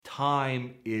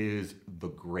Time is the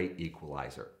great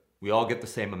equalizer. We all get the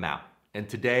same amount. And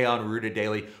today on Rooted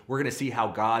Daily, we're going to see how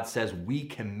God says we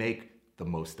can make the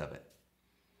most of it.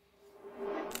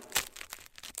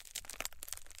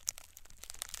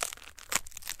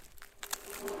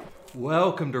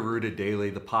 Welcome to Rooted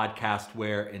Daily, the podcast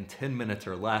where in 10 minutes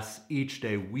or less each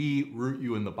day we root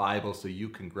you in the Bible so you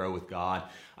can grow with God.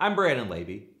 I'm Brandon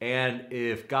Levy, and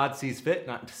if God sees fit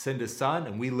not to send his son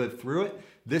and we live through it,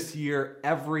 this year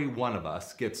every one of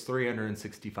us gets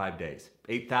 365 days,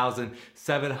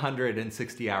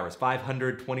 8,760 hours,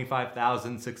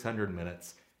 525,600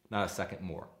 minutes, not a second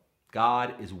more.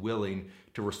 God is willing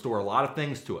to restore a lot of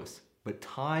things to us, but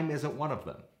time isn't one of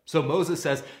them. So Moses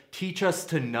says, teach us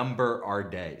to number our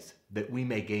days, that we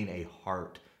may gain a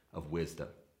heart of wisdom.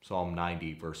 Psalm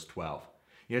 90, verse 12.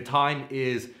 Time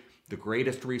is the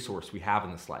greatest resource we have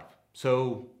in this life,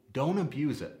 so don't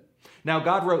abuse it. Now,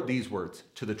 God wrote these words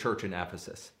to the church in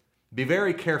Ephesus. Be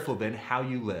very careful then how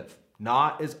you live,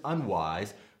 not as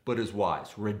unwise, but as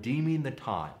wise, redeeming the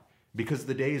time, because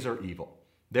the days are evil.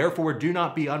 Therefore, do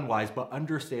not be unwise, but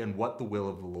understand what the will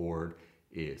of the Lord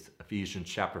is. Ephesians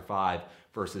chapter 5,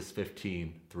 verses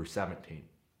 15 through 17.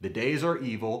 The days are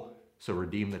evil, so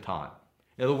redeem the time.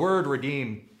 Now, the word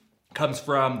redeem comes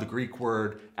from the Greek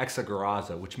word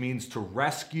exagorazo, which means to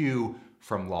rescue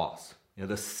from loss.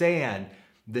 The sand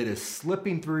that is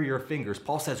slipping through your fingers,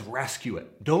 Paul says, rescue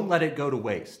it. Don't let it go to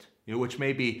waste, which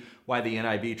may be why the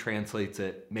NIV translates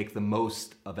it, make the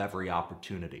most of every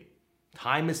opportunity.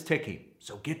 Time is ticking,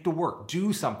 so get to work.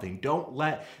 Do something. Don't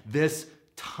let this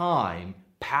time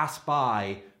pass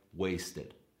by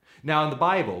wasted. Now, in the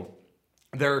Bible,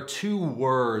 there are two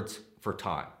words for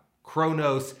time,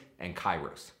 chronos and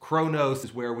kairos. Chronos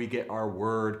is where we get our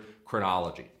word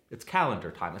chronology. It's calendar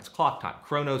time, it's clock time.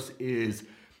 Chronos is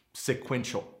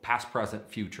sequential, past, present,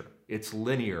 future. It's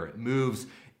linear, it moves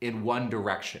in one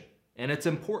direction. And it's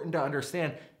important to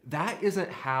understand that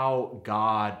isn't how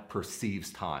God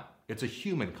perceives time. It's a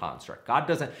human construct. God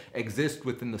doesn't exist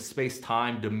within the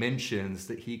space-time dimensions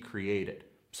that he created.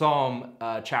 Psalm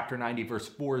chapter 90, verse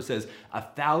 4 says,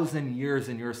 1,000 years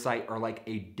in your sight are like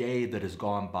a day that has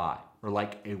gone by, or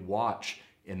like a watch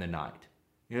in the night.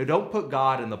 Don't put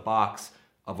God in the box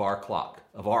of our clock,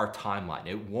 of our timeline.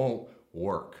 It won't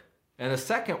work. And the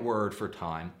second word for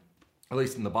time, at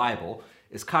least in the Bible,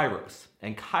 is kairos.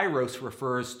 And kairos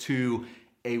refers to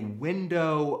a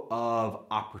window of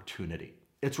opportunity.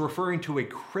 It's referring to a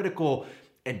critical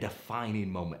and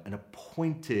defining moment, an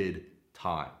appointed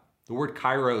time. The word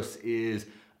kairos is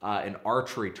an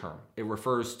archery term. It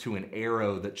refers to an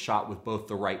arrow that's shot with both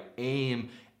the right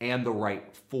aim and the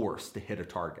right force to hit a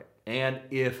target. And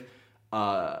if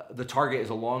the target is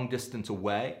a long distance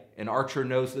away, an archer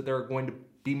knows that there are going to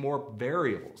be more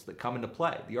variables that come into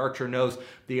play. The archer knows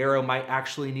the arrow might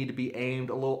actually need to be aimed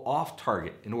a little off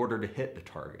target in order to hit the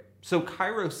target. So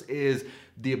kairos is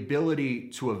the ability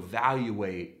to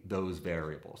evaluate those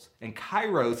variables. And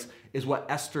kairos is what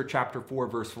Esther chapter 4,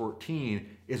 verse 14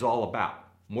 is all about.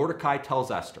 Mordecai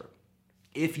tells Esther,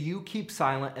 if you keep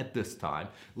silent at this time,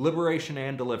 liberation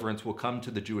and deliverance will come to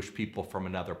the Jewish people from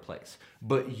another place.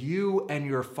 But you and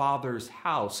your father's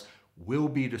house will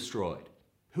be destroyed.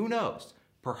 Who knows?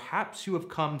 Perhaps you have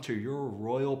come to your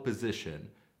royal position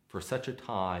for such a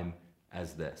time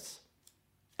as this.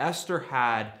 Esther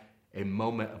had a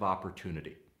moment of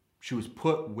opportunity. She was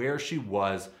put where she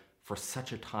was for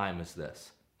such a time as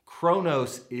this.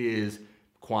 Chronos is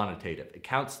quantitative. It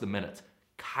counts the minutes.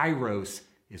 Kairos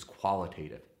is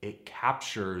qualitative. It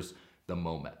captures the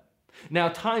moment. Now,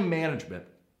 time management,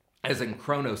 as in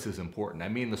chronos, is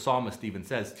important. The psalmist even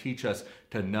says, teach us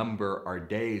to number our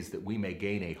days that we may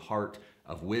gain a heart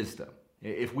of wisdom.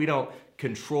 If we don't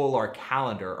control our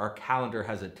calendar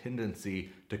has a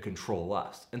tendency to control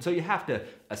us. And so you have to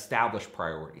establish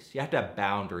priorities. You have to have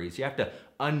boundaries. You have to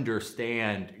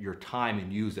understand your time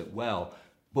and use it well.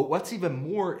 But what's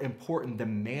even more important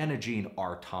than managing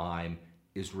our time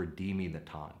is redeeming the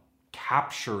time,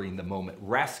 capturing the moment,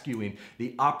 rescuing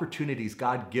the opportunities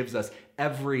God gives us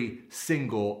every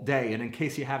single day. And in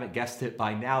case you haven't guessed it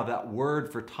by now, that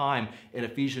word for time in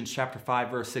Ephesians chapter 5,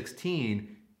 verse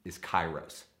 16 is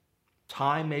kairos.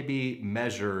 Time may be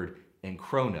measured in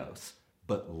chronos,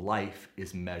 but life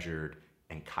is measured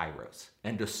in kairos.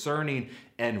 And discerning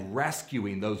and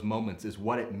rescuing those moments is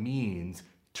what it means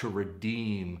to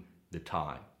redeem the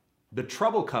time. The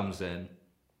trouble comes in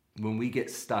when we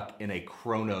get stuck in a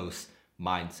chronos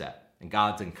mindset and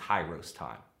God's in kairos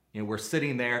time. We're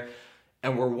sitting there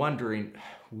and we're wondering,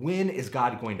 when is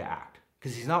God going to act?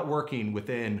 Because he's not working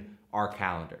within our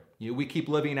calendar. We keep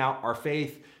living out our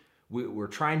faith. We're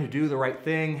trying to do the right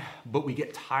thing, but we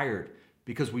get tired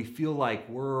because we feel like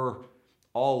we're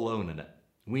all alone in it.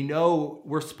 We know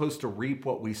we're supposed to reap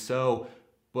what we sow,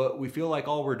 but we feel like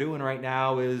all we're doing right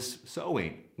now is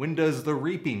sowing. When does the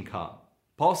reaping come?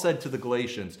 Paul said to the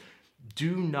Galatians,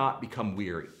 do not become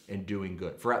weary in doing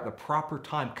good, for at the proper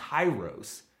time,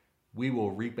 kairos, we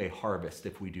will reap a harvest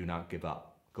if we do not give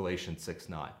up. Galatians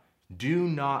 6:9. Do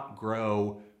not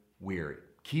grow weary.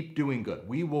 Keep doing good.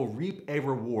 We will reap a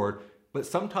reward, but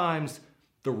sometimes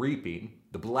the reaping,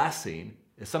 the blessing,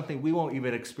 is something we won't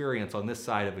even experience on this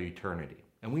side of eternity.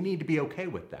 And we need to be okay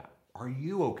with that. Are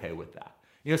you okay with that?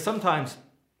 Sometimes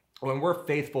when we're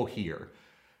faithful here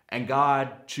and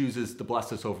God chooses to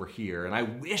bless us over here, and I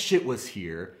wish it was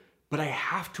here, but I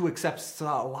have to accept a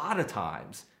lot of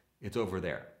times it's over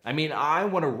there. I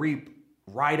want to reap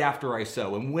right after I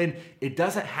sow. And when it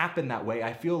doesn't happen that way,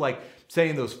 I feel like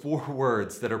saying those 4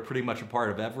 words that are pretty much a part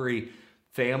of every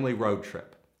family road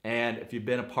trip. And if you've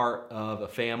been a part of a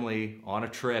family on a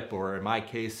trip, or in my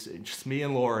case, just me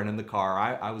and Lauren in the car,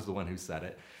 I was the one who said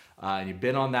it, and you've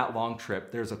been on that long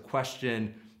trip, there's a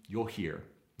question you'll hear.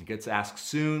 It gets asked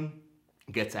soon,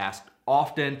 it gets asked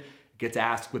often, it gets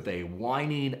asked with a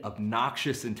whining,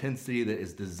 obnoxious intensity that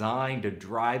is designed to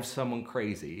drive someone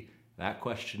crazy. That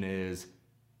question is,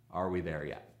 are we there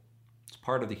yet? It's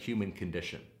part of the human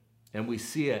condition. And we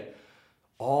see it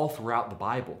all throughout the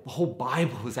Bible. The whole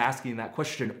Bible is asking that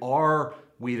question, are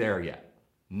we there yet?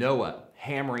 Noah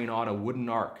hammering on a wooden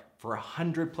ark for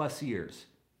 100+ years.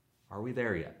 Are we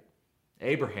there yet?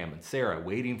 Abraham and Sarah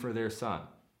waiting for their son.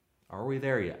 Are we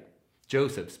there yet?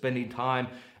 Joseph spending time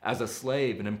as a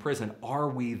slave and in prison. Are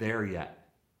we there yet?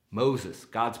 Moses,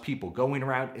 God's people, going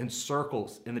around in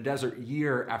circles in the desert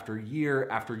year after year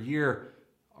after year.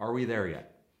 Are we there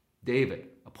yet? David,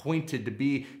 appointed to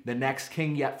be the next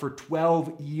king, yet for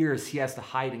 12 years he has to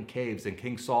hide in caves and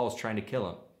King Saul is trying to kill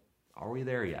him. Are we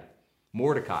there yet?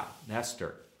 Mordecai,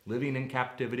 Esther, living in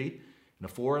captivity in a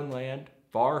foreign land,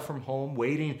 far from home,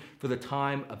 waiting for the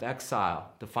time of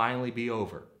exile to finally be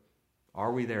over.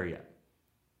 Are we there yet?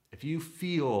 If you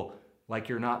feel like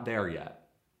you're not there yet,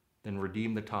 then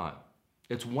redeem the time.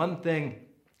 It's one thing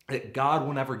that God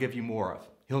will never give you more of.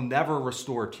 He'll never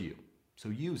restore to you. So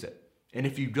use it. And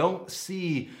if you don't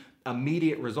see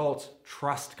immediate results,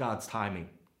 trust God's timing.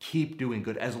 Keep doing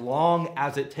good as long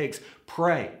as it takes.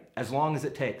 Pray as long as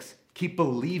it takes. Keep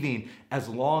believing as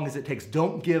long as it takes.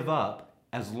 Don't give up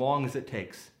as long as it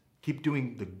takes. Keep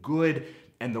doing the good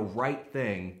and the right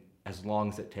thing as long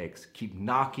as it takes. Keep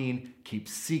knocking, keep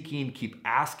seeking, keep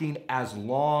asking as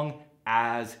long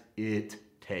as it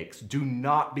takes. Do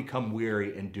not become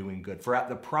weary in doing good, for at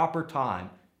the proper time,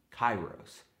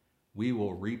 kairos, we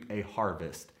will reap a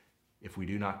harvest if we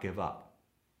do not give up.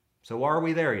 So are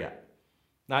we there yet?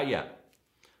 Not yet.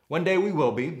 One day we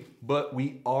will be, but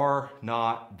we are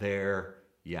not there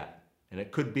yet. And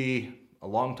it could be a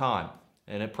long time,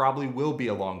 and it probably will be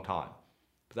a long time,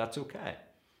 but that's okay.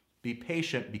 Be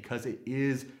patient because it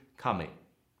is coming,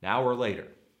 now or later.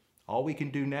 All we can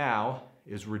do now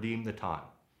is redeem the time.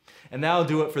 And that'll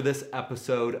do it for this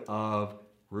episode of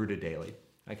Rooted Daily.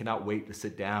 I cannot wait to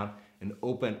sit down and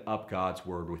open up God's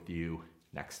Word with you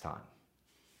next time.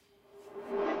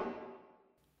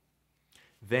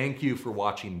 Thank you for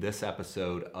watching this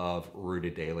episode of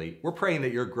Rooted Daily. We're praying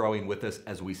that you're growing with us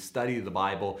as we study the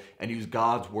Bible and use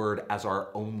God's Word as our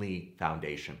only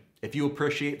foundation. If you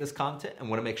appreciate this content and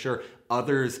want to make sure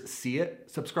others see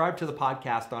it, subscribe to the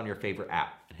podcast on your favorite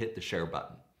app and hit the share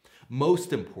button.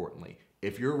 Most importantly,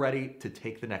 if you're ready to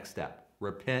take the next step,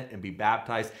 repent and be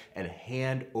baptized and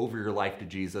hand over your life to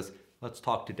Jesus, let's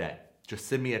talk today. Just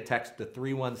send me a text to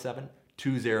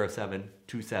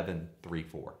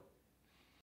 317-207-2734.